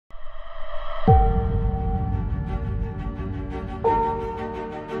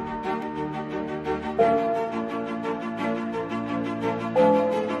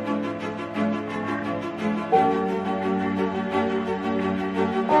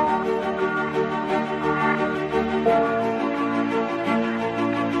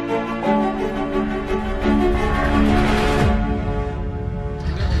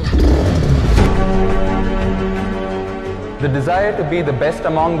desire to be the best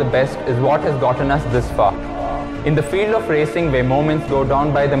among the best is what has gotten us this far. In the field of racing where moments go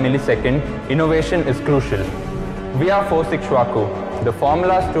down by the millisecond, innovation is crucial. We are 46 Shwaku, the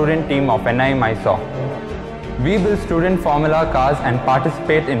Formula student team of NI Mysore. We build student Formula cars and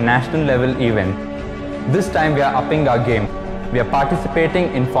participate in national level events. This time we are upping our game. We are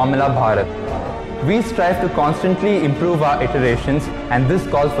participating in Formula Bharat. We strive to constantly improve our iterations, and this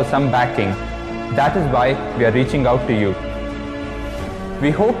calls for some backing. That is why we are reaching out to you. We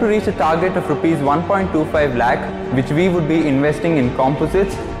hope to reach a target of Rs 1.25 lakh, which we would be investing in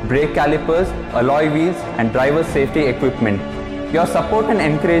composites, brake calipers, alloy wheels and driver safety equipment. Your support and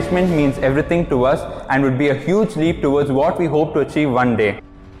encouragement means everything to us and would be a huge leap towards what we hope to achieve one day.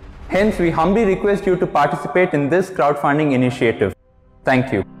 Hence, we humbly request you to participate in this crowdfunding initiative.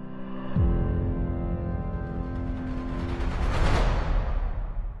 Thank you.